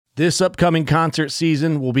This upcoming concert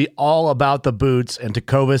season will be all about the boots, and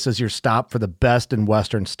Tecovas is your stop for the best in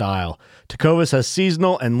Western style. Tecovas has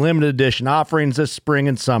seasonal and limited edition offerings this spring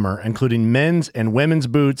and summer, including men's and women's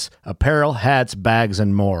boots, apparel, hats, bags,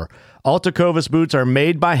 and more. All Tecovas boots are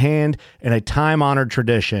made by hand in a time-honored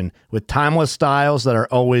tradition with timeless styles that are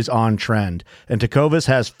always on trend. And Tecovas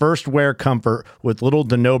has first wear comfort with little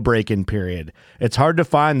to no break-in period. It's hard to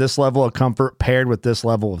find this level of comfort paired with this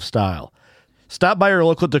level of style. Stop by your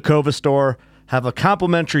local Tecovas store, have a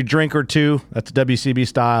complimentary drink or two, that's WCB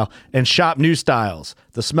style, and shop new styles.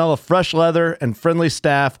 The smell of fresh leather and friendly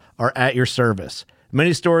staff are at your service.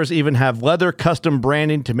 Many stores even have leather custom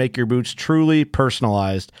branding to make your boots truly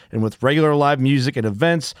personalized. And with regular live music and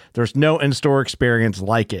events, there's no in-store experience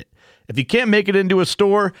like it. If you can't make it into a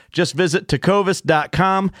store, just visit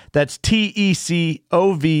tecovas.com. That's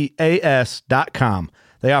TECOVAS.com.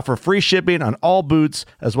 They offer free shipping on all boots,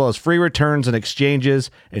 as well as free returns and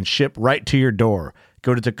exchanges, and ship right to your door.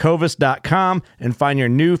 Go to tecovas.com and find your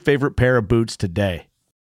new favorite pair of boots today.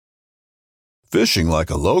 Fishing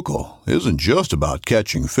like a local isn't just about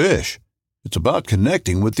catching fish. It's about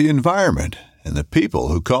connecting with the environment and the people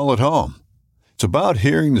who call it home. It's about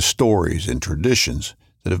hearing the stories and traditions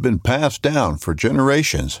that have been passed down for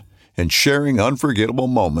generations and sharing unforgettable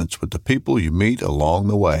moments with the people you meet along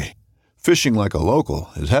the way. Fishing like a local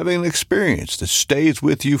is having an experience that stays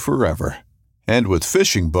with you forever. And with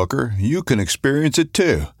Fishing Booker, you can experience it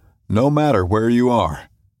too, no matter where you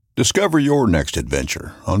are. Discover your next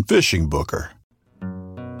adventure on Fishing Booker.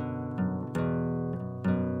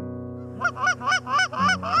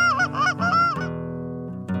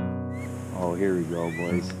 Oh, here we go,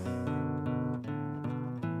 boys.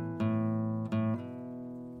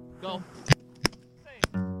 Go.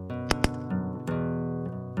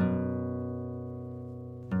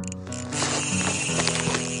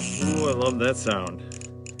 Ooh, I love that sound.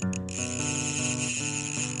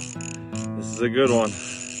 This is a good one.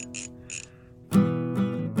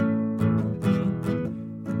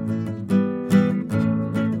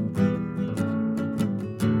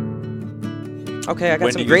 Okay, I got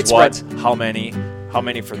When some to great use what, spreads. how many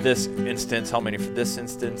for this instance, how many for this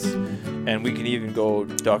instance, and we can even go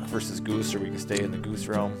duck versus goose, or we can stay in the goose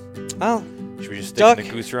realm. Well, Should we just stick duck. in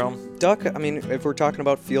the goose realm? Duck, I mean, if we're talking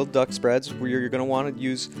about field duck spreads, where you're going to want to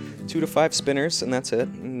use 2 to 5 spinners, and that's it.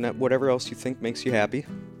 And whatever else you think makes you happy.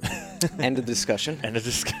 End of discussion. End of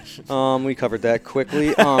discussion. We covered that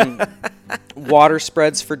quickly. Water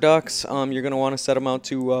spreads for ducks. You're going to want to set them out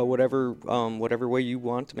to whatever way you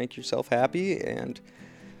want to make yourself happy. And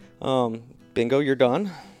bingo, you're done.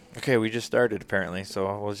 Okay, we just started apparently,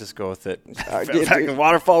 so we'll just go with it. Yeah, Fucking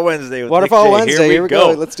Waterfall Wednesday. With Waterfall Nick J. Wednesday. Here we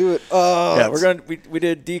go. Let's do it. Yeah, we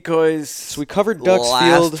did decoys. So we covered ducks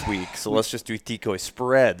last field week, so let's just do decoy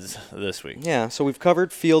spreads this week. Yeah, so we've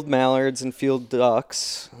covered field mallards and field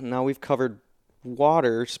ducks. Now we've covered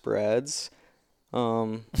water spreads.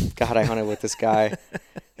 God, I hunted with this guy.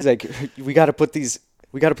 He's like, we got to put these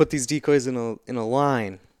decoys in a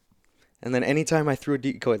line. And then anytime I threw a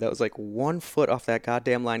decoy that was like 1 foot off that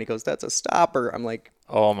goddamn line, he goes, "That's a stopper." I'm like,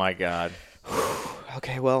 oh my god.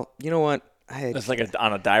 Okay, well, you know what? It's like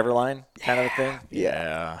on a diver line kind of a thing.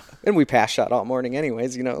 Yeah. And we pass shot all morning,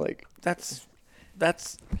 anyways. You know, like that's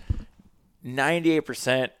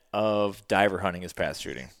 98% of diver hunting is pass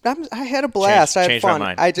shooting. I had a blast. I had Changed my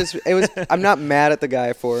fun. mind. I'm not mad at the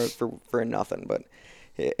guy for nothing, but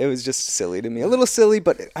it was just silly to me. A little silly,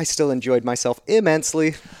 but I still enjoyed myself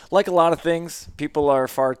immensely. Like a lot of things, people are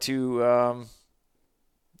far too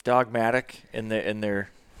dogmatic in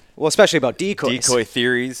their well, especially about decoys. Decoy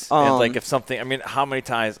theories. And like if something, I mean, how many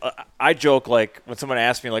times I joke, like when someone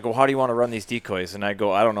asks me like, well, how do you want to run these decoys? And I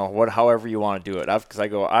go, I don't know, however you want to do it. Because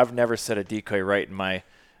I've never set a decoy right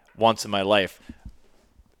once in my life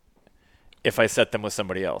if I set them with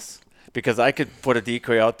somebody else. Because I could put a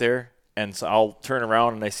decoy out there and so I'll turn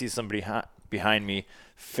around and I see somebody behind me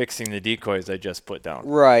fixing the decoys I just put down.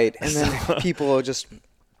 Right. And then people will just.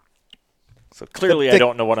 So clearly I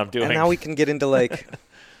don't know what I'm doing. And now we can get into like.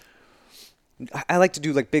 I like to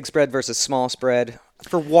do like big spread versus small spread.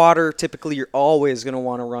 For water, typically you're always going to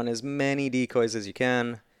want to run as many decoys as you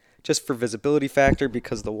can, just for visibility factor,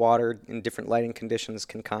 because the water in different lighting conditions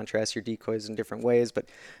can contrast your decoys in different ways. But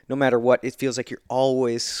no matter what, it feels like you're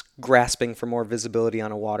always grasping for more visibility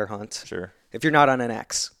on a water hunt. Sure. If you're not on an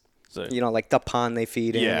X. So, you know, like the pond they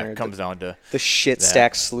feed in. Yeah, it comes down to the shit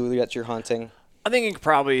stacked slough that you're hunting. I think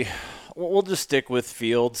we'll just stick with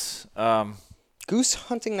fields. Goose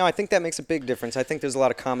hunting, no, I think that makes a big difference. I think there's a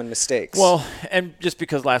lot of common mistakes. Well, and just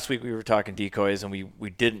because last week we were talking decoys and we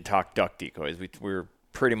didn't talk duck decoys. We were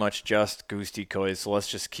pretty much just goose decoys, so let's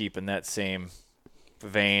just keep in that same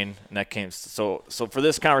vein, and that came. So for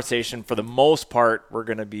this conversation, for the most part, we're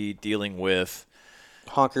going to be dealing with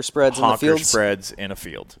honker spreads in the fields. Spreads in a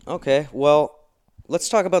field. Okay, well, let's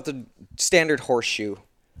talk about the standard horseshoe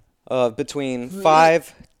between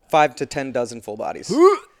 5 to 10 dozen full bodies.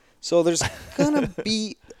 So there's gonna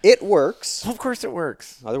be. It works. Of course, it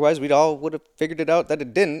works. Otherwise, we'd all would have figured it out that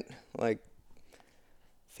it didn't, like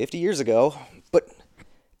 50 years ago. But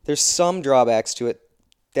there's some drawbacks to it.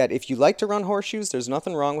 That if you like to run horseshoes, there's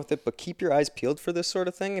nothing wrong with it, but keep your eyes peeled for this sort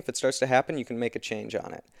of thing. If it starts to happen, you can make a change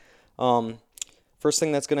on it. First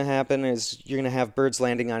thing that's going to happen is you're going to have birds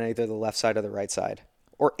landing on either the left side or the right side,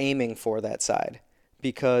 or aiming for that side,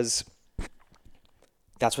 because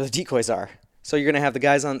that's where the decoys are. So you're going to have the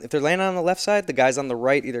guys if they're landing on the left side, the guys on the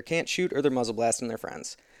right either can't shoot or they're muzzle blasting their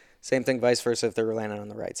friends. Same thing vice versa if they're landing on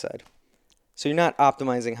the right side. So you're not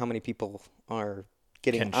optimizing how many people are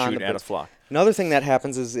getting Can on shoot the at a birds. flock. Another thing that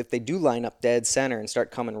happens is if they do line up dead center and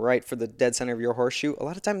start coming right for the dead center of your horseshoe, a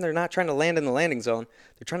lot of time they're not trying to land in the landing zone.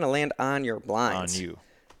 They're trying to land on your blinds. On you.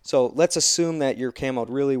 So let's assume that you're camoed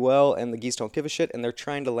really well and the geese don't give a shit and they're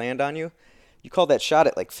trying to land on you. You call that shot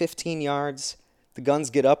at like 15 yards. The guns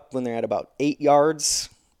get up when they're at about 8 yards.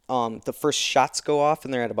 The first shots go off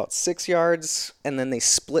and they're at about 6 yards. And then they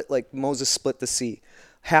split like Moses split the sea.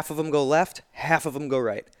 Half of them go left, half of them go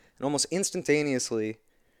right. And almost instantaneously,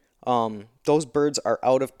 those birds are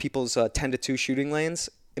out of people's 10 to 2 shooting lanes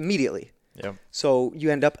immediately. Yep. So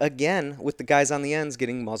you end up again with the guys on the ends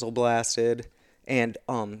getting muzzle blasted. And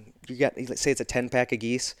you got, let's say it's a 10-pack of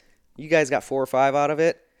geese. You guys got 4 or 5 out of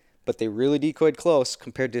it, but they really decoyed close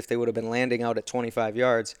compared to if they would have been landing out at 25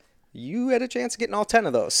 yards. You had a chance of getting all 10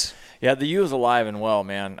 of those. Yeah, the U is alive and well,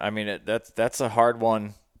 man. I mean, that's a hard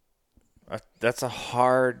one. That's a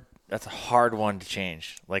hard one to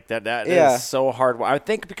change. Like that is so hard. I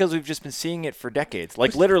think because we've just been seeing it for decades.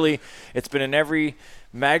 Like literally, it's been in every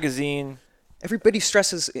magazine. Everybody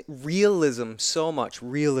stresses realism so much.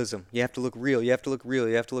 Realism. You have to look real. You have to look real.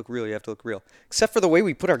 You have to look real. You have to look real. Except for the way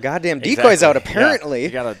we put our goddamn decoys out, apparently. Yeah.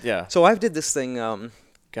 You gotta, yeah. So I did this thing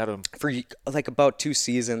Got for like about 2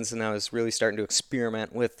 seasons, and I was really starting to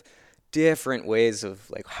experiment with different ways of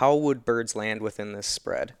like how would birds land within this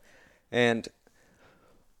spread. And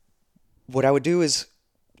what I would do is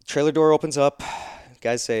trailer door opens up.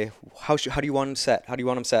 Guys say, how do you want them set? How do you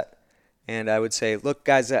want them set? And I would say, look,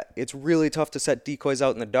 guys, it's really tough to set decoys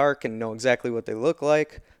out in the dark and know exactly what they look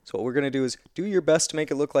like. So what we're going to do is do your best to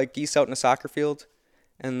make it look like geese out in a soccer field,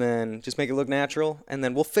 and then just make it look natural. And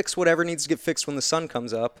then we'll fix whatever needs to get fixed when the sun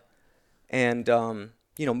comes up. And,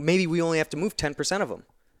 maybe we only have to move 10% of them,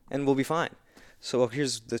 and we'll be fine. So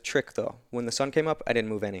here's the trick, though. When the sun came up, I didn't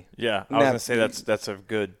move any. Yeah, I was going to say that's a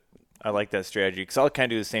good – I like that strategy because I'll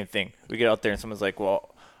kind of do the same thing. We get out there and someone's like,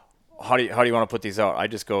 well, how do you want to put these out? I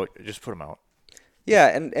just go, just put them out. Yeah,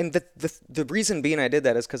 and the reason being I did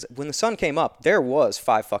that is because when the sun came up, there was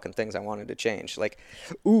 5 fucking things I wanted to change. Like,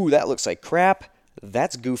 ooh, that looks like crap.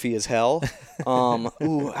 That's goofy as hell.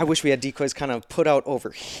 Ooh, I wish we had decoys kind of put out over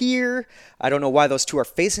here. I don't know why those two are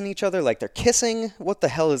facing each other like they're kissing. What the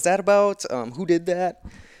hell is that about? Who did that?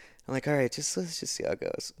 I'm like, all right, let's just see how it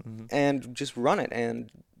goes. Mm-hmm. And just run it.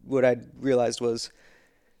 And what I realized was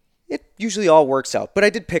it usually all works out. But I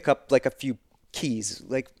did pick up like a few keys.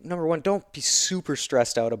 Like, number one, don't be super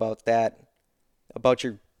stressed out about that, about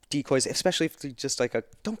your decoys, especially if you just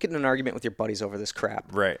don't get in an argument with your buddies over this crap.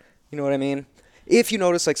 Right. You know what I mean? If you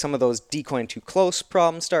notice like some of those decoying too close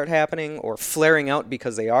problems start happening or flaring out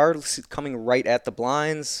because they are coming right at the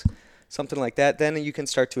blinds, something like that, then you can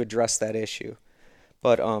start to address that issue.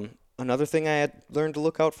 But another thing I had learned to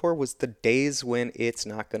look out for was the days when it's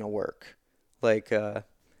not going to work. Like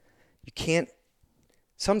you can't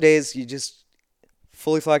 – some days you just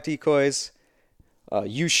fully flock decoys,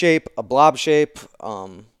 U-shape, a blob shape,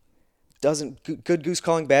 good goose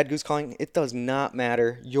calling, bad goose calling, it does not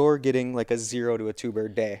matter. You're getting like a 0 to a 2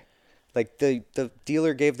 bird day. Like the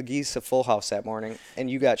dealer gave the geese a full house that morning, and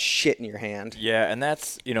you got shit in your hand. Yeah, and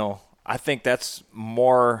that's, I think that's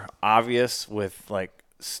more obvious with like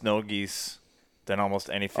snow geese than almost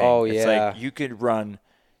anything. Oh, it's yeah. like you could run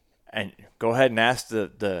and go ahead and ask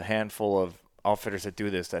the handful of outfitters that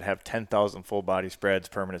do this that have 10,000 full body spreads,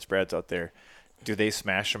 permanent spreads out there. Do they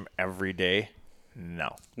smash them every day?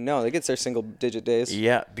 No, they get their single digit days.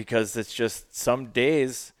 Yeah, because it's just some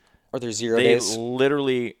days or their 0 they days.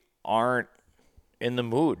 Literally aren't in the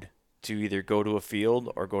mood to either go to a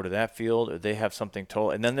field or go to that field, or they have something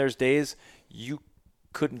total. And then there's days you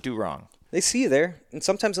couldn't do wrong. They see you there, and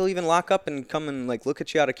sometimes they'll even lock up and come and like look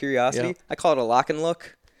at you out of curiosity. Yeah. I call it a lock and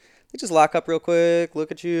look. They just lock up real quick,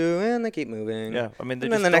 look at you, and they keep moving. Yeah, I mean,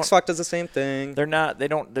 and then the next flock does the same thing. They're not. They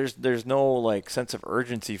don't. There's no like sense of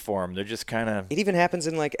urgency for them. They're just kind of. It even happens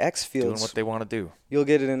in like X fields. Doing what they want to do. You'll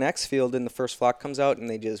get it in X field, and the first flock comes out, and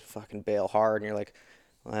they just fucking bail hard, and you're like,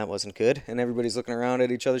 well, that wasn't good. And everybody's looking around at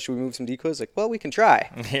each other. Should we move some decoys? Like, well, we can try.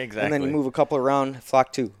 Exactly. And then you move a couple around.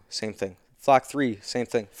 Flock 2, same thing. Flock 3, same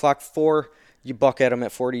thing. Flock 4, you buck at them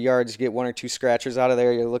at 40 yards. You get 1 or 2 scratchers out of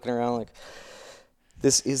there. You're looking around like,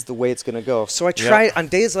 this is the way it's going to go. So I try, on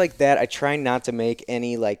days like that, I try not to make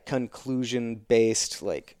any like conclusion-based,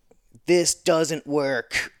 like, this doesn't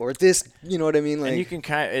work, or this, you know what I mean? Like, and you can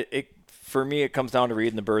kind of, for me, it comes down to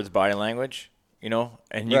reading the bird's body language, you know?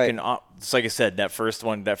 And you can, it's like I said, that first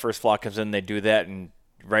flock comes in, they do that, and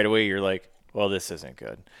right away you're like, well, this isn't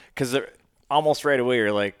good. Because almost right away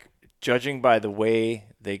you're like, judging by the way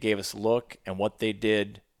they gave us a look and what they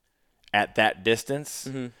did at that distance,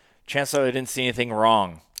 chances are they didn't see anything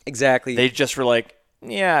wrong. Exactly. They just were like,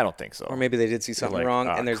 yeah, I don't think so. Or maybe they did see something like, wrong,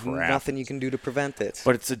 oh, and there's crap. nothing you can do to prevent it.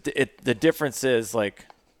 But the difference is like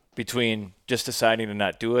between just deciding to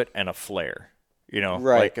not do it and a flare. You know,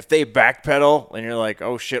 Right. Like if they backpedal and you're like,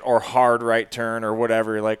 oh shit, or hard right turn or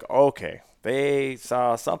whatever, you're like, okay, they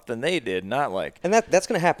saw something they did, not like. And that's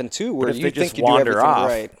going to happen too, where But if you they think just you do wander everything off,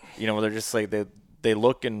 right. you know, they're just like they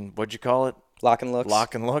look and what'd you call it? Lock and looks.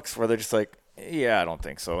 Lock and looks, where they're just like, yeah, I don't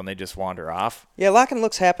think so, and they just wander off. Yeah, lock and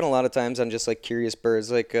looks happen a lot of times on just like curious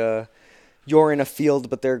birds, like you're in a field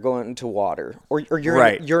but they're going into water, or you're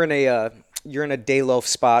Right. you're in a day loaf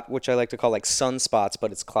spot, which I like to call like sun spots,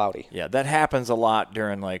 but it's cloudy. Yeah, that happens a lot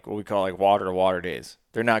during like what we call like water to water days.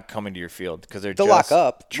 They're not coming to your field because they're They'll just lock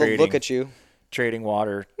up. trading, They'll look at you. trading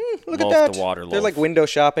water. Look loaf at that. to water They're loaf. like window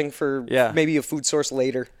shopping for Yeah. maybe a food source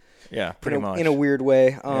later. Yeah, pretty much. In a weird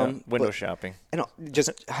way. Yeah, window but- shopping. And just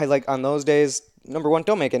highlight on those days, number 1,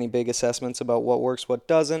 don't make any big assessments about what works, what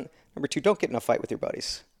doesn't. Number 2, don't get in a fight with your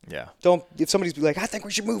buddies. Yeah. Don't, if somebody's like, I think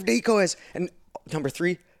we should move decoys. And number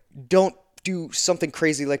 3, don't do something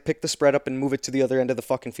crazy like pick the spread up and move it to the other end of the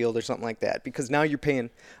fucking field or something like that. Because now you're paying,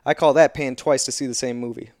 I call that paying twice to see the same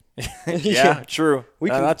movie. Yeah, true. We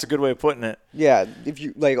can- That's a good way of putting it. Yeah, if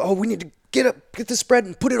you like, oh, we need to get the spread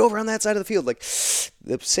and put it over on that side of the field. Like,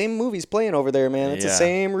 the same movie's playing over there, man. It's the Yeah.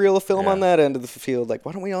 same reel of film Yeah. on that end of the field. Like,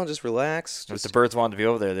 why don't we all just relax? If the birds wanted to be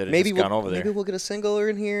over there, they'd have Maybe just gone over there. Maybe we'll get a singler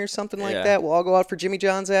in here or something like Yeah. that. We'll all go out for Jimmy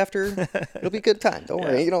John's after. It'll be a good time. Don't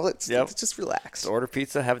worry. You know, let's just relax. Order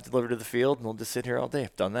pizza, have it delivered to the field, and we'll just sit here all day.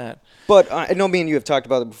 I've done that. But I know me and you have talked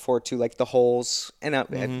about it before too, like the holes, and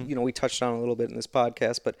Mm-hmm. you know, we touched on it a little bit in this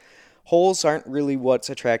podcast, but holes aren't really what's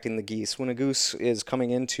attracting the geese. When a goose is coming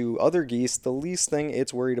into other geese, the least thing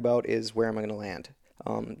it's worried about is where am I going to land.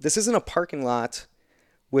 This isn't a parking lot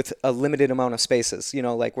with a limited amount of spaces, you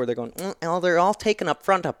know, like where they're going, oh, they're all taken up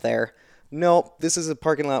front up there. No, this is a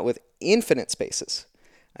parking lot with infinite spaces.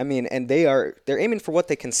 I mean, and they're aiming for what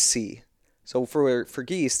they can see. So for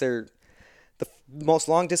geese, they're the most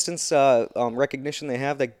long distance recognition they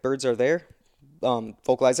have, like birds are there,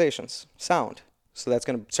 vocalizations, sound. So that's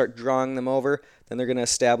going to start drawing them over. Then they're going to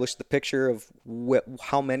establish the picture of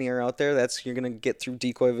how many are out there. That's you're going to get through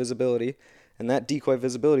decoy visibility, and that decoy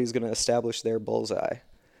visibility is going to establish their bullseye.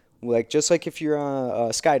 Like just like if you're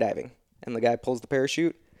skydiving and the guy pulls the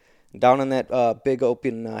parachute down in that big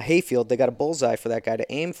open hayfield, they got a bullseye for that guy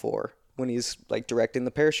to aim for when he's like directing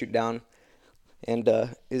the parachute down and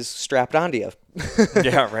is strapped onto you.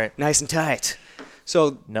 Yeah, right. Nice and tight.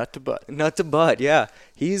 So Nut to butt. nut to butt, yeah.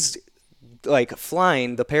 He's like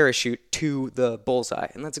flying the parachute to the bullseye.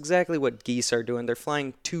 And that's exactly what geese are doing. They're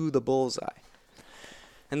flying to the bullseye.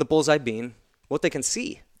 And the bullseye being what they can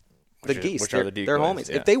see. The geese, which are the they're decoys, homies.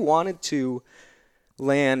 yeah. If they wanted to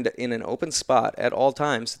land in an open spot at all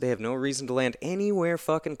times, they have no reason to land anywhere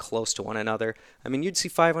fucking close to one another. I mean, you'd see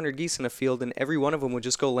 500 geese in a field, and every one of them would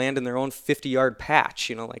just go land in their own 50-yard patch.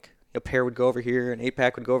 You know, like a pair would go over here, an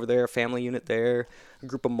 8-pack would go over there, a family unit there, a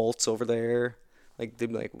group of molts over there. Like, they'd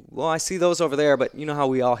be like, well, I see those over there, but you know how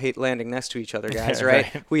we all hate landing next to each other, guys,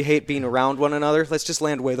 right? Right. We hate being around one another. Let's just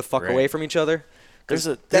land way the fuck Right. away from each other. There's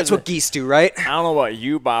That's what geese do, right? I don't know about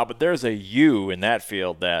you, Bob, but there's a U in that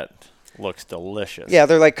field that looks delicious. Yeah,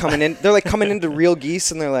 they're like coming in. They're like coming into real geese,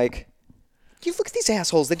 and they're like, "You look at these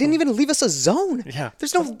assholes. They didn't even leave us a zone. Yeah.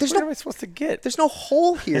 There's What am no I supposed to get? there's no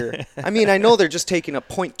hole here. I mean, I know they're just taking up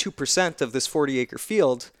 0.2% of this 40-acre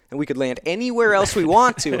field, and we could land anywhere else we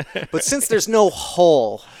want to. But since there's no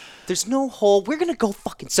hole, we're gonna go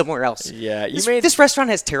fucking somewhere else. Yeah, this restaurant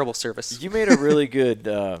has terrible service. You made a really good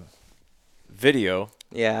video.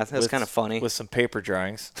 Yeah, that was kind of funny. With some paper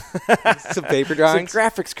drawings. Some paper drawings. The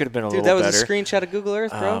graphics could have been a Dude, little that better. was a screenshot of Google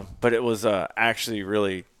Earth, bro. But it was actually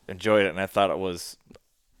really enjoyed it, and I thought it was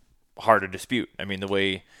hard to dispute. I mean, the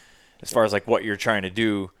way, as far as like what you're trying to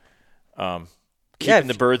do, keeping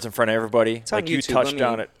the birds in front of everybody. Like you touched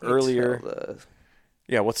on it earlier.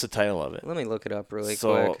 Yeah, what's the title of it? Let me look it up really quick.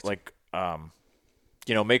 So, like,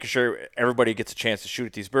 making sure everybody gets a chance to shoot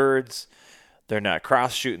at these birds. They're not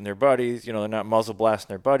cross-shooting their buddies. They're not muzzle blasting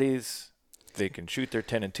their buddies. They can shoot their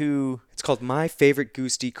 10 and 2. It's called My Favorite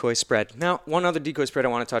Goose Decoy Spread. Now, one other decoy spread I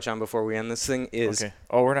want to touch on before we end this thing is... Okay.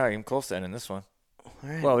 Oh, we're not even close to ending this one. All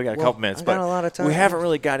right. Well, we got a couple minutes, but a lot of time. We haven't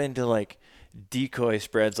really got into, like, decoy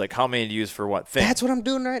spreads, like how many to use for what thing. That's what I'm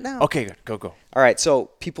doing right now. Okay, good. Go. All right,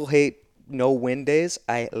 so people hate no-wind days.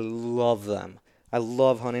 I love them. I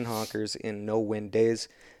love hunting honkers in no-wind days,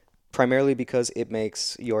 primarily because it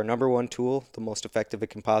makes your number one tool the most effective it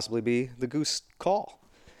can possibly be, the goose call.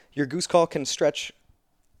 Your goose call can stretch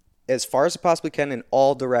as far as it possibly can in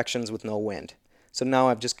all directions with no wind. So now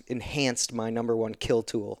I've just enhanced my number one kill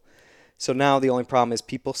tool. So now the only problem is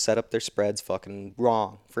people set up their spreads fucking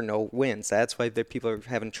wrong for no winds. That's why people are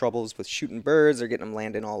having troubles with shooting birds. They're getting them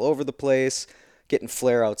landing all over the place, getting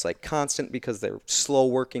flare-outs like constant because they're slow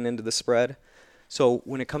working into the spread. So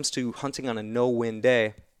when it comes to hunting on a no-wind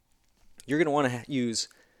day, you're going to want to use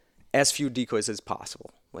as few decoys as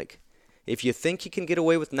possible. Like, if you think you can get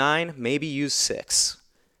away with 9, maybe use 6.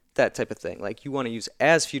 That type of thing. Like, you want to use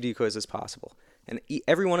as few decoys as possible. And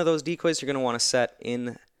every one of those decoys you're going to want to set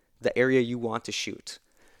in the area you want to shoot.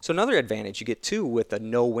 So another advantage you get, too, with a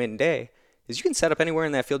no-wind day is you can set up anywhere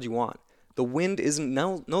in that field you want. The wind isn't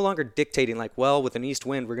no longer dictating, like, well, with an east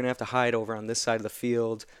wind, we're going to have to hide over on this side of the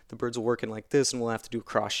field. The birds will work in like this, and we'll have to do a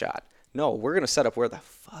cross shot. No, we're going to set up where the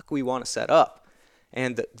fuck we want to set up.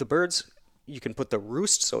 And the birds, you can put the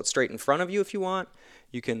roost so it's straight in front of you if you want.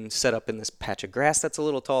 You can set up in this patch of grass that's a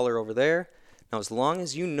little taller over there. Now, as long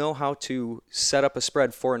as you know how to set up a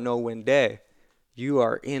spread for a no-wind day, you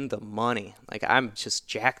are in the money. Like, I'm just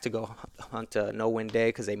jacked to go hunt a no-wind day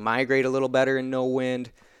because they migrate a little better in no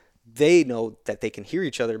wind. They know that they can hear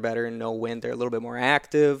each other better in no wind. They're a little bit more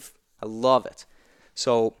active. I love it.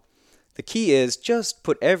 So the key is just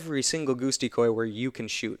put every single goose decoy where you can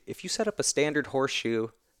shoot. If you set up a standard horseshoe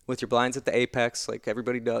with your blinds at the apex like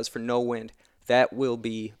everybody does for no wind, that will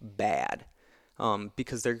be bad.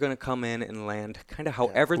 Because they're going to come in and land kind of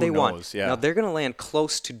however they want. Yeah. Now, they're going to land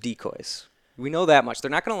close to decoys. We know that much.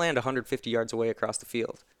 They're not going to land 150 yards away across the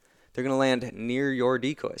field. They're going to land near your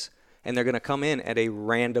decoys. And they're going to come in at a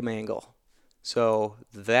random angle. So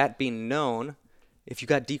that being known, if you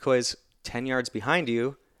got decoys 10 yards behind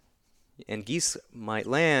you, and geese might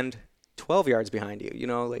land 12 yards behind you.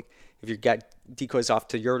 Like if you got decoys off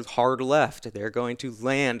to your hard left, they're going to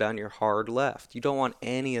land on your hard left. You don't want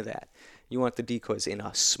any of that. You want the decoys in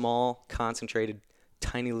a small, concentrated,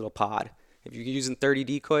 tiny little pod. If you're using 30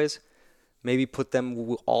 decoys, maybe put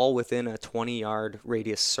them all within a 20-yard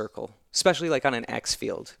radius circle, especially like on an X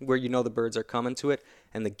field where the birds are coming to it,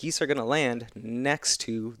 and the geese are going to land next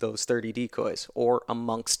to those 30 decoys or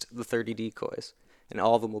amongst the 30 decoys, and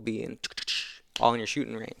all of them will be all in your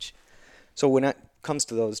shooting range. So when it comes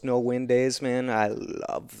to those no-wind days, man, I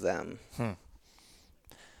love them.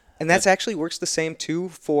 And that actually works the same, too,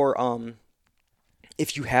 for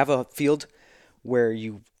if you have a field where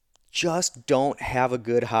you just don't have a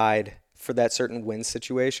good hide for that certain wind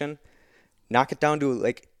situation, knock it down to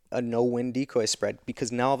like a no-wind decoy spread,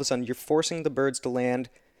 because now all of a sudden you're forcing the birds to land.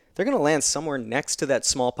 They're going to land somewhere next to that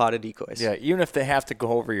small pot of decoys. Yeah, even if they have to go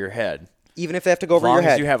over your head. Even if they have to go over your head. As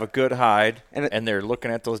long as you have a good hide and they're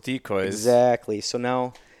looking at those decoys. Exactly. So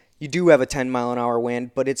now you do have a 10-mile-an-hour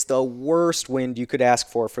wind, but it's the worst wind you could ask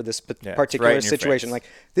for this particular situation. Like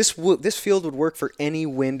this field would work for any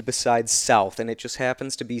wind besides south, and it just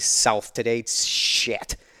happens to be south today.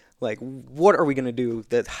 Shit. Like, what are we going to do?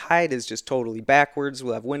 The hide is just totally backwards.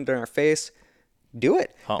 We'll have wind in our face. Do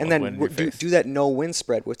it. And then do that no-wind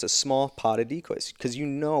spread with a small pot of decoys, because you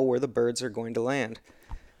know where the birds are going to land.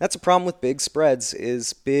 That's a problem with big spreads,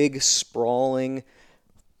 is big, sprawling,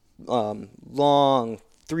 long,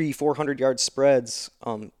 300-400-yard spreads.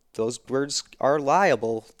 Those birds are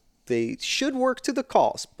liable. They should work to the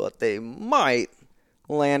calls, but they might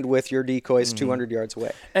land with your decoys 200 yards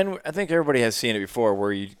away. And I think everybody has seen it before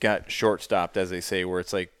where you got short-stopped, as they say, where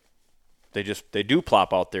it's like they do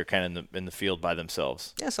plop out there kind of in the field by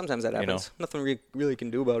themselves. Yeah, sometimes that happens. Nothing we really can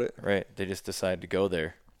do about it. Right. They just decide to go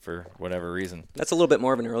there for whatever reason. That's a little bit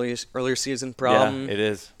more of an earlier season problem. Yeah, it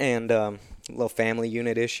is. And a little family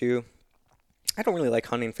unit issue. I don't really like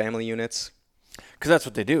hunting family units. Because that's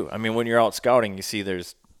what they do. I mean, when you're out scouting, you see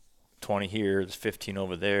there's 20 here, there's 15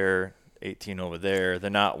 over there, 18 over there. They're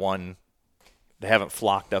not one They haven't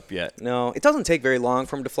flocked up yet. No, it doesn't take very long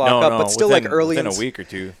for them to flock up, but still within a week or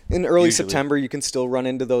two. In early September, you can still run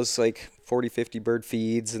into those like 40, 50 bird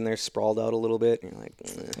feeds, and they're sprawled out a little bit. And you're like,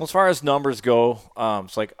 Well, as far as numbers go,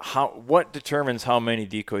 it's like what determines how many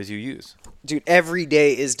decoys you use? Dude, every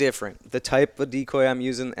day is different. The type of decoy I'm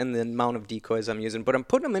using and the amount of decoys I'm using, but I'm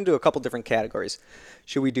putting them into a couple different categories.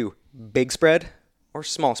 Should we do big spread or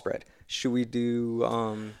small spread? Should we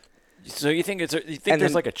do? So you think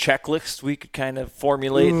there's like a checklist we could kind of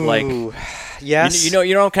formulate? Like, yes, you know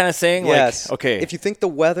what I'm kind of saying? Yes. Like, okay, if you think the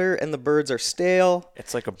weather and the birds are stale,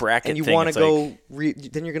 it's like a bracket, and you want to go,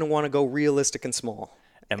 then you're going to want to go realistic and small.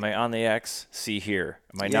 Am I on the X? See here.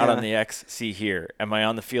 Am I not on the X? See here. Am I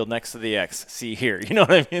on the field next to the X? See here. You know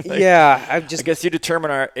what I mean? Like, I guess you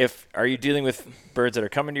determine are you dealing with birds that are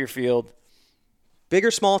coming to your field? Big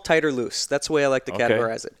or small, tight or loose. That's the way I like to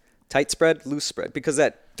categorize it. Tight spread, loose spread. Because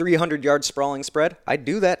that 300-yard sprawling spread, I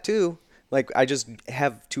do that too. Like, I just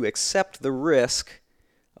have to accept the risk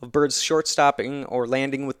of birds short stopping or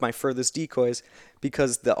landing with my furthest decoys,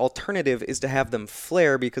 because the alternative is to have them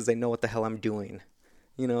flare because they know what the hell I'm doing.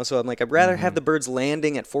 You know, so I'm like, I'd rather have the birds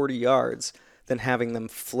landing at 40 yards than having them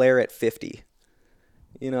flare at 50.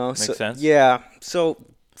 You know, makes sense. Yeah. So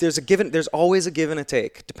there's always a give and a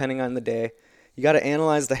take depending on the day. You got to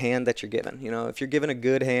analyze the hand that you're given. You know, if you're given a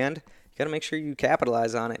good hand, you got to make sure you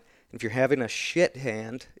capitalize on it. And if you're having a shit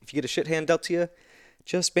hand, if you get a shit hand dealt to you,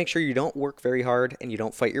 just make sure you don't work very hard and you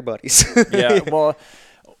don't fight your buddies. Yeah. Well,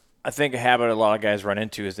 I think a habit a lot of guys run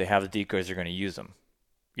into is they have the decoys, they're going to use them.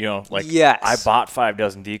 You know, like, yes. I bought 5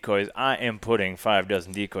 dozen decoys. I am putting 5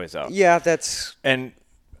 dozen decoys out. Yeah, that's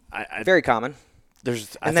very common.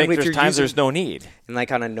 I think there's times there's no need. And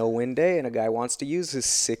like on a no-win day, and a guy wants to use his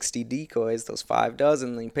 60 decoys, those 5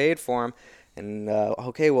 dozen, and he paid for them. And,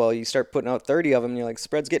 you start putting out 30 of them, and you're like,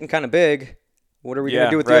 spread's getting kind of big. What are we going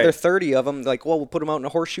to do with the other 30 of them? Like, well, we'll put them out in a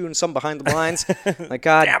horseshoe and some behind the blinds. Like,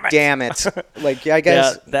 God damn it. Like, I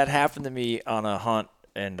guess. Yeah, that happened to me on a hunt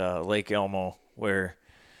in Lake Elmo where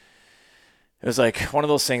it was like one of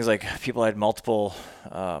those things, like people had multiple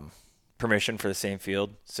permission for the same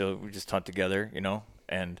field. So we just hunt together, you know,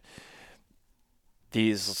 and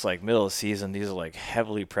these, it's like middle of the season, these are like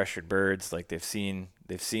heavily pressured birds. Like they've seen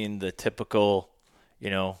the typical,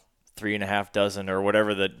 3.5 dozen or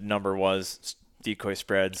whatever the number was, decoy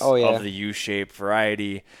spreads of the U-shaped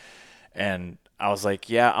variety. And I was like,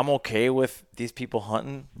 yeah, I'm okay with these people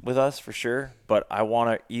hunting with us for sure, but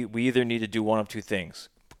we either need to do one of two things: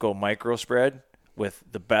 go micro spread with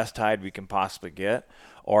the best hide we can possibly get,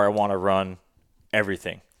 or I want to run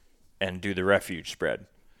everything and do the refuge spread,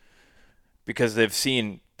 because they've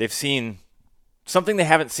seen something they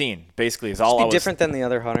haven't seen. Basically, is all I was different than the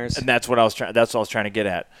other hunters, and that's what I was trying to get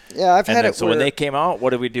at. Yeah, I've had it. So when they came out, what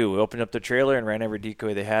did we do? We opened up the trailer and ran every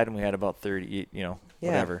decoy they had, and we had about 30,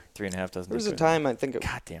 whatever, 3.5 dozen. There was a time, I think.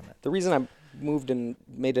 God damn it! The reason I moved and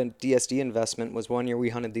made a DSD investment was one year we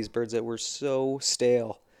hunted these birds that were so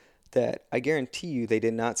stale that I guarantee you they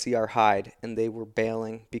did not see our hide, and they were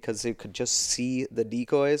bailing because they could just see the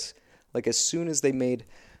decoys. Like as soon as they made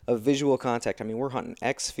a visual contact, I mean, we're hunting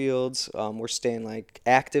X fields, we're staying like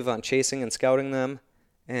active on chasing and scouting them,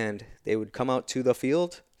 and they would come out to the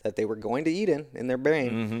field that they were going to eat in their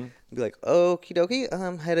brain. Mm-hmm. Be like, okie dokie,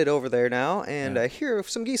 I'm headed over there now, and I hear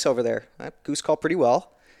some geese over there. That goose called pretty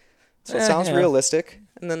well, so it sounds realistic.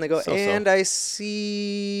 And then they go, I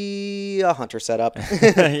see a hunter set up.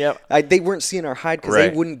 Yep. They weren't seeing our hide because they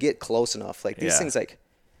wouldn't get close enough. Like these things, like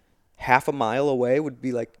half a mile away would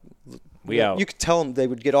be like, you could tell them, they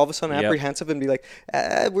would get all of a sudden apprehensive and be like,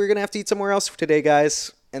 we're going to have to eat somewhere else today,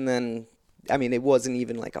 guys. And then, I mean, it wasn't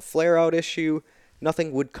even like a flare out issue.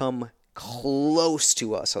 Nothing would come close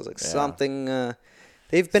to us. I was like, something,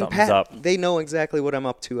 they've been they know exactly what I'm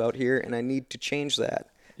up to out here, and I need to change that.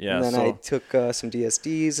 Yeah, and then I took some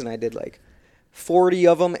DSDs, and I did like 40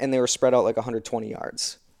 of them, and they were spread out like 120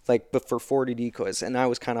 yards, but for 40 decoys. And I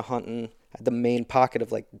was kind of hunting at the main pocket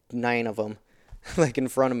of like 9 of them, like in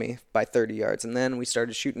front of me by 30 yards. And then we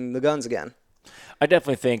started shooting the guns again. I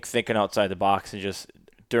definitely think thinking outside the box and just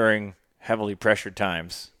during heavily pressured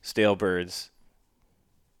times, stale birds,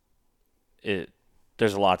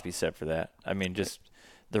 there's a lot to be said for that. I mean, just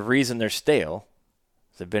the reason they're stale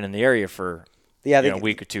is they've been in the area for a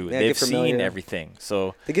week or two. They've seen everything.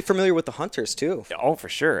 So they get familiar with the hunters too. Oh, for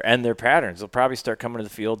sure. And their patterns. They'll probably start coming to the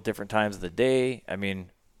field different times of the day. I mean,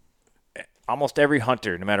 almost every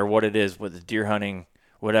hunter, no matter what it is, whether it's deer hunting,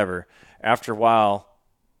 whatever, after a while,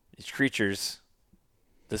 these creatures,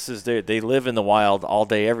 they live in the wild all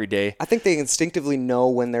day, every day. I think they instinctively know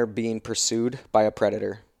when they're being pursued by a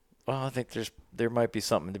predator. Well, I think there might be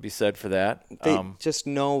something to be said for that. They just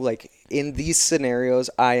know, like, in these scenarios,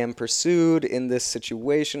 I am pursued. In this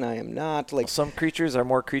situation, I am not. Like, some creatures are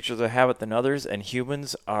more creatures of habit than others, and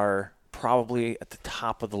humans are probably at the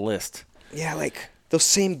top of the list. Yeah, like those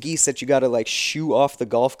same geese that you got to like shoo off the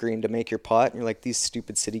golf green to make your putt. And you're like, these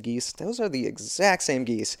stupid city geese. Those are the exact same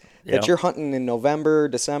geese that you're hunting in November,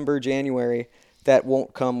 December, January that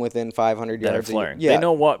won't come within 500 yards. That are flaring. Yeah. They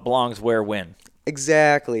know what belongs where when.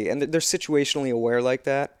 Exactly. And they're situationally aware like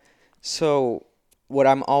that. So what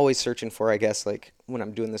I'm always searching for, I guess, like when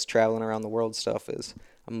I'm doing this traveling around the world stuff is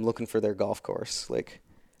I'm looking for their golf course. Like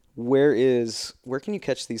where can you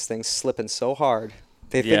catch these things slipping so hard?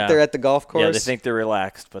 They think they're at the golf course. Yeah, they think they're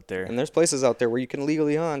relaxed, but they're... And there's places out there where you can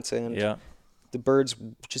legally hunt, and the birds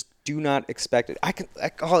just do not expect it. I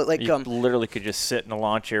call it like... You literally could just sit in a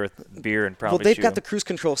lawn chair with beer and probably Well, they've got them. the cruise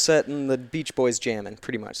control set and the Beach Boys jamming,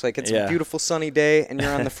 pretty much. Like, it's a beautiful sunny day, and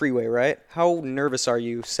you're on the freeway, right? How nervous are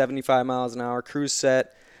you? 75 miles an hour, cruise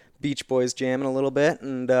set, Beach Boys jamming a little bit,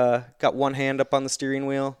 and got one hand up on the steering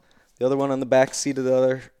wheel, the other one on the back seat of the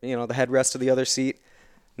other, the headrest of the other seat.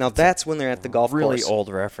 Now that's when they're at the golf course. Really old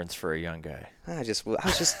reference for a young guy. I was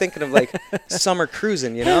just thinking of like summer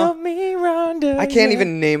cruising, Help me, Rhonda. I can't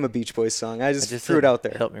even name a Beach Boys song. I just threw it out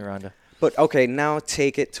there. Help me, Rhonda. But okay, now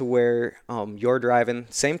take it to where you're driving,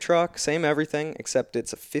 same truck, same everything, except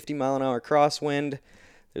it's a 50-mile-an-hour crosswind.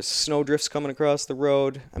 There's snow drifts coming across the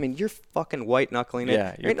road. I mean, you're fucking white-knuckling it.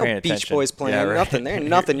 Yeah, there ain't no paying Beach attention. Boys playing, right. nothing. There ain't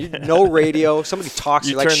nothing. No radio. Somebody talks,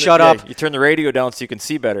 you're like, turn shut up. You turn the radio down so you can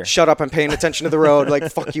see better. Shut up, I'm paying attention to the road. Like,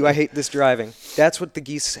 fuck you, I hate this driving. That's what the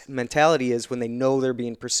geese mentality is when they know they're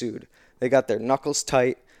being pursued. They got their knuckles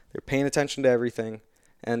tight. They're paying attention to everything.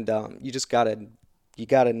 And you just gotta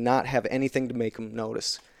not have anything to make them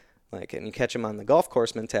notice. Like, and you catch them on the golf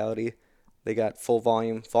course mentality. They got full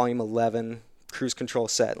volume 11, cruise control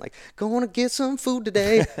set. Like, going to get some food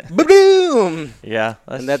today. Boom! Yeah,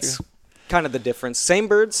 that's true. Kind of the difference. Same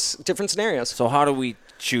birds, different scenarios. So how do we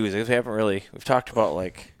choose? We've talked about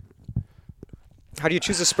like... How do you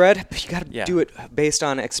choose a spread? You got to do it based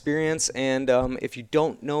on experience, and if you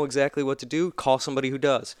don't know exactly what to do, call somebody who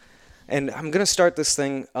does. And I'm going to start this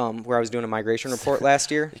thing where I was doing a migration report last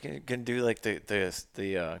year. You can do like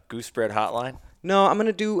the goose spread hotline? No, I'm going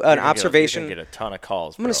to do an observation. You're going to get a ton of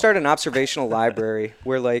calls, I'm going to start an observational library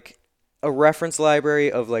where like a reference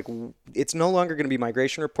library of like, it's no longer going to be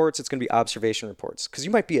migration reports, it's going to be observation reports. Because you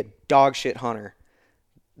might be a dog shit hunter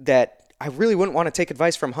that I really wouldn't want to take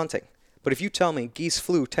advice from hunting. But if you tell me geese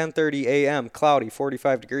flew 10:30 a.m., cloudy,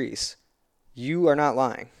 45 degrees, you are not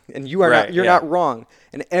lying. And you are not wrong.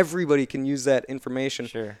 And everybody can use that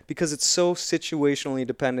information because it's so situationally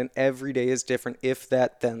dependent. Every day is different. If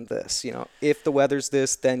that, then this. If the weather's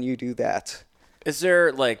this, then you do that. Is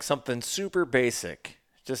there like something super basic,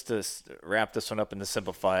 just to wrap this one up and to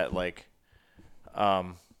simplify it, like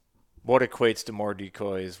what equates to more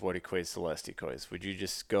decoys, what equates to less decoys? Would you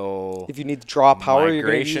just go... If you need draw power,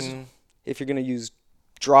 migration? If you're going to use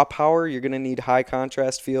draw power, you're going to need high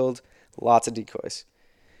contrast field, lots of decoys.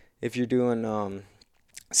 If you're doing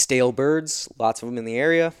stale birds, lots of them in the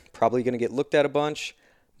area, probably going to get looked at a bunch.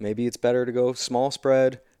 Maybe it's better to go small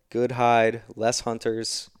spread, good hide, less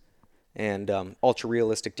hunters, and ultra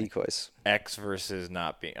realistic decoys. X versus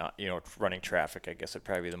not being, running traffic, I guess would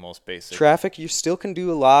probably be the most basic. Traffic, you still can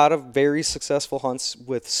do a lot of very successful hunts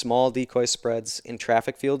with small decoy spreads in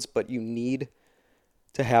traffic fields, but you need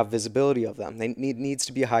to have visibility of them. Needs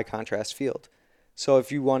to be a high contrast field. So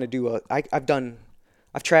if you want to do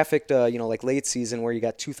I've trafficked, like late season where you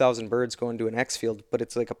got 2,000 birds going to an X field, but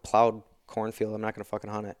it's like a plowed cornfield. I'm not going to fucking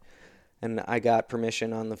hunt it. And I got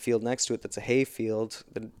permission on the field next to it that's a hay field.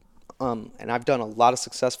 And I've done a lot of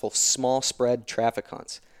successful small spread traffic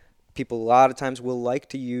hunts. People a lot of times will like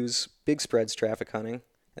to use big spreads traffic hunting,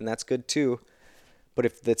 and that's good too. But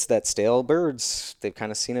if it's that stale birds, they've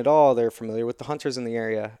kind of seen it all. They're familiar with the hunters in the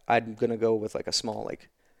area. I'm going to go with like a small,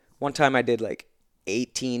 one time I did like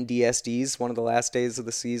 18 DSDs one of the last days of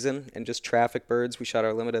the season and just traffic birds. We shot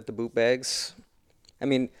our limit at the boot bags. I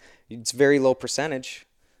mean, it's very low percentage,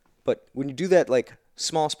 but when you do that like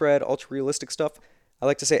small spread, ultra realistic stuff, I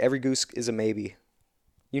like to say every goose is a maybe.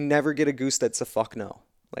 You never get a goose that's a fuck no.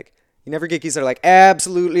 Like, you never get geese that are like,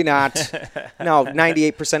 absolutely not. No,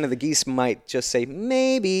 98% of the geese might just say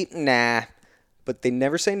maybe, nah. But they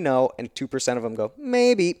never say no, and 2% of them go,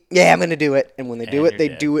 maybe, yeah, I'm going to do it. And when they do it, they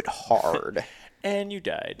do it hard. And you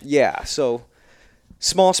died. Yeah, so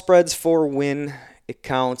small spreads for when it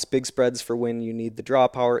counts. Big spreads for when you need the draw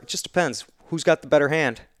power. It just depends. Who's got the better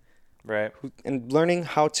hand? Right. And learning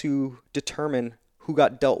how to determine who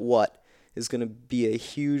got dealt what is going to be a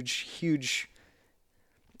huge, huge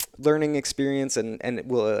learning experience, and it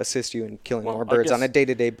will assist you in killing Well, more I birds guess- on a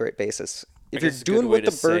day-to-day basis. If I you're guess a good doing way what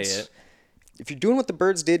the to say birds, it- if you're doing what the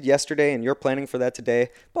birds did yesterday and you're planning for that today,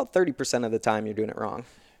 about 30% of the time you're doing it wrong.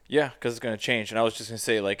 Yeah, because it's going to change. And I was just going to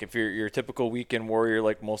say, like, if you're a typical weekend warrior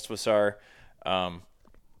like most of us are,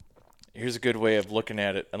 here's a good way of looking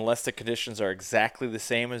at it. Unless the conditions are exactly the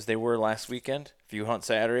same as they were last weekend, if you hunt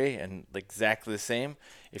Saturday and exactly the same,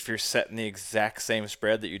 if you're setting the exact same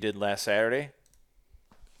spread that you did last Saturday,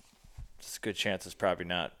 it's a good chance it's probably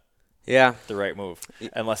not Yeah. the right move,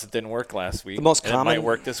 unless it didn't work last week. The most and it common- might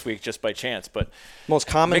work this week just by chance, but Most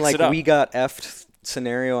common, Mix like, it up. we got effed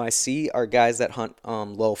scenario I see are guys that hunt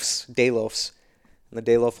loafs, day loafs. And the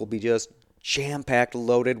day loaf will be just jam-packed,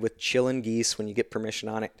 loaded with chillin' geese when you get permission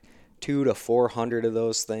on it. 200 to 400 of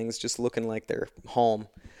those things just looking like they're home.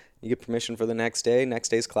 You get permission for the next day. Next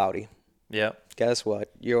day's cloudy. yeah. Guess what?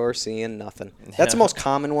 You're seeing nothing. That's the most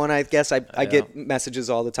common one, I guess. I get messages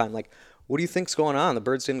all the time like, what do you think's going on? The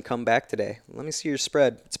birds didn't come back today. Let me see your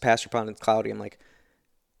spread. It's pasture pond. It's cloudy. I'm like,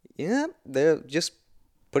 yeah, just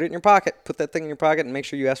put it in your pocket. Put that thing in your pocket and make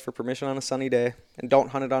sure you ask for permission on a sunny day. And don't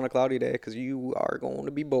hunt it on a cloudy day because you are going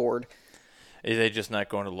to be bored. Are they just not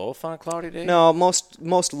going to loaf on a cloudy day? No,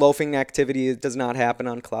 most loafing activity does not happen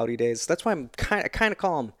on cloudy days. That's why I kind of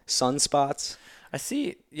call them sunspots. I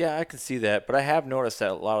see. Yeah, I can see that, but I have noticed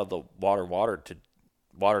that a lot of the water to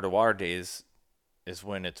water days is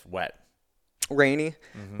when it's wet. Rainy,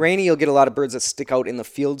 you'll get a lot of birds that stick out in the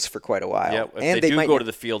fields for quite a while. Yeah, if and they do might go not- to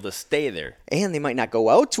the field to stay there, and they might not go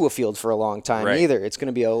out to a field for a long time Right. either. It's going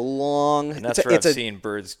to be a long. and that's where I've seen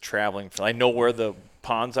birds traveling. I know where the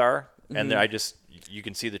ponds are, and you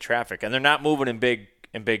can see the traffic, and they're not moving in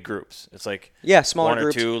big groups. It's like smaller one or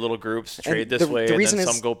groups. two little groups trade the- this way, the and reason then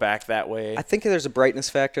is- some go back that way. I think there's a brightness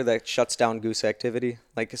factor that shuts down goose activity.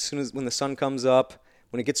 Like when the sun comes up,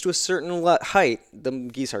 when it gets to a certain height, the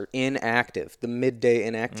geese are inactive, the midday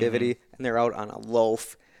inactivity, and they're out on a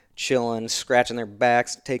loaf, chilling, scratching their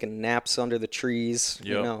backs, taking naps under the trees.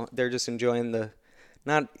 You Yep. know, they're just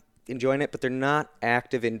not enjoying it, but they're not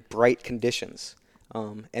active in bright conditions.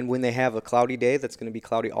 And when they have a cloudy day that's going to be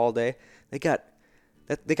cloudy all day, they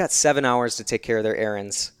got 7 hours to take care of their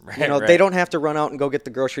errands. They right. don't have to run out and go get the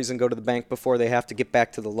groceries and go to the bank before they have to get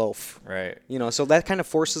back to the loaf. Right. So that kind of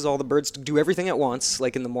forces all the birds to do everything at once,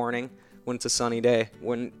 like in the morning when it's a sunny day.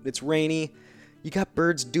 When it's rainy, you got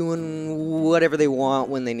birds doing whatever they want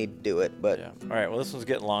when they need to do it. But Yeah. All right. Well, this one's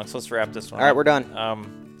getting long, so let's wrap this one. All right, up. we're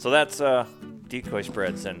done. So that's decoy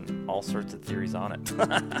spreads and all sorts of theories on it.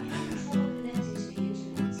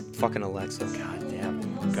 fucking Alexa. God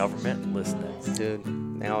damn, government listening.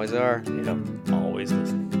 Dude, they always are. Always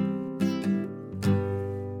listening.